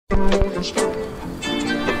Metro!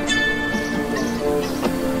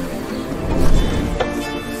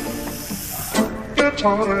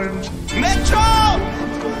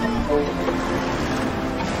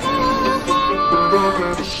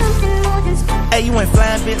 Hey, you went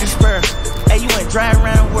flying business spur. Hey, you went dry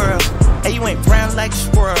around the world. Hey, you went brown like a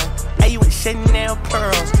squirrel. Hey, you went Chanel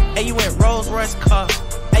pearls. Hey, you went Rolls Royce car.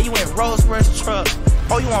 Hey, you went Rolls Royce truck.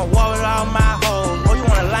 Oh, you wanna walk with all my hoes. Oh, you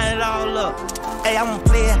wanna line it all up. Hey, I wanna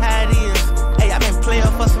play it how it is. Hey, I been playing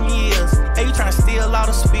for some years. Hey, you tryna steal all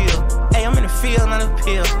the spill. Hey, I'm in the field, not a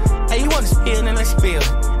pill. Hey, you wanna spill, then let's spill.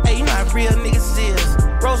 Hey, you know how real niggas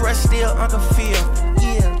is. Rolls Royce still Uncle Phil.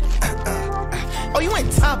 Yeah. Oh, you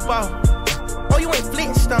ain't top off. Oh, you ain't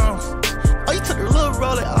Flintstones. Oh, you took the little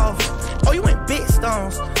roller off. Oh, you ain't big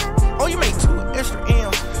stones. Oh, you made 2 extra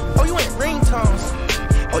M's. Oh, you ain't ringtones.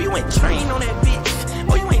 Oh, you ain't train on that bitch.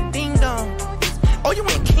 Oh, you ain't ding dong. Oh, you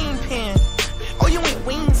ain't kingpin. Oh, you ain't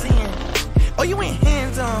wings in. Oh, you ain't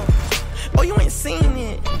hands on. Oh, you ain't seen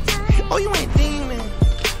it. Oh, you ain't demon.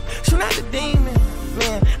 Shoot out the demon,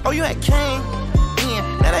 man. Oh, you ain't king,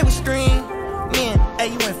 man. Now they was stream, man. Hey,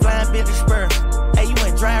 you went flying business spur. Hey, you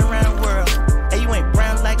went dry around the world. Hey, you went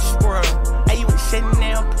brown like a squirrel. Hey, you went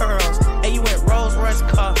Chanel pearls. Hey, you went Rolls Royce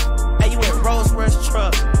car. Hey, you went Rolls Royce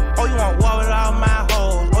truck. Oh, you wanna walk with all my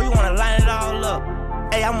hoes. Oh, you wanna line it all up.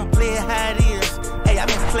 Hey, I wanna play it how it is. Hey, I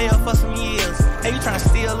been playing for some years. Hey, you tryna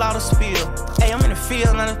steal all the spill. Hey, I'm in the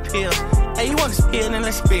field, not a pill. Hey, you wanna spill, then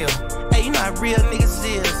let's spill. Hey, you know how real niggas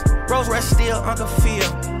is. Rolls Royce still Uncle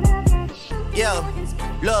Phil. Yo,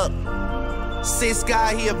 look. Sis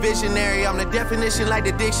guy, he a visionary. I'm the definition like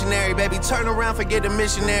the dictionary. Baby, turn around, forget the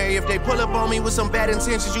missionary. If they pull up on me with some bad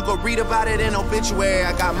intentions, you go read about it in obituary.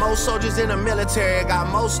 I got most soldiers in the military. I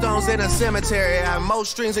got most stones in a cemetery. I have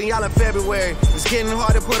most strings in y'all in February. It's getting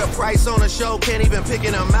hard to put a price on a show. Can't even pick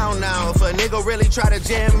an amount now. If a nigga really try to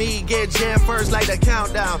jam me, get jammed first like the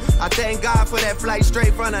countdown. I thank God for that flight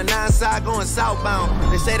straight from the 9 side going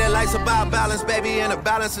southbound. They say that life's about balance, baby, and the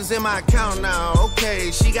balance is in my account now.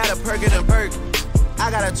 Okay, she got a Perkin and Perk. I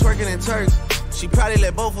got her twerking in Turks. She probably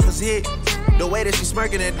let both of us hit. The way that she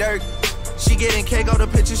smirking in dirt. She getting cake on the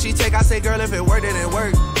picture she take. I say, girl, if it worked, it didn't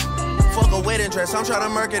work. Fuck a wedding dress, I'm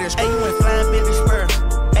tryna murk it and Hey, you went flying business spur.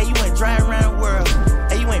 Hey, you went dry around the world.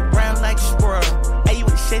 Hey, you went brown like a squirrel. Hey, you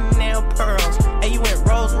went Chanel pearls. Hey, you went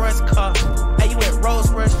Rolls Royce car. Hey, you went Rolls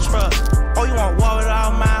Royce truck. Oh, you wanna walk with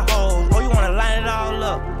all my hoes. Oh, you wanna line it all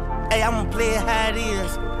up. Hey, I wanna play it how it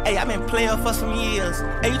is. Hey, I been playing for some years.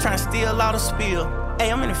 Hey, you tryna steal all the spill. Hey,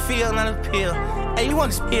 I'm in the field, not a pill. Hey, you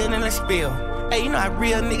wanna spill, then let's spill. Hey, you know how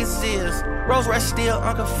real niggas is. Rolls Royce still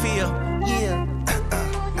Uncle Phil.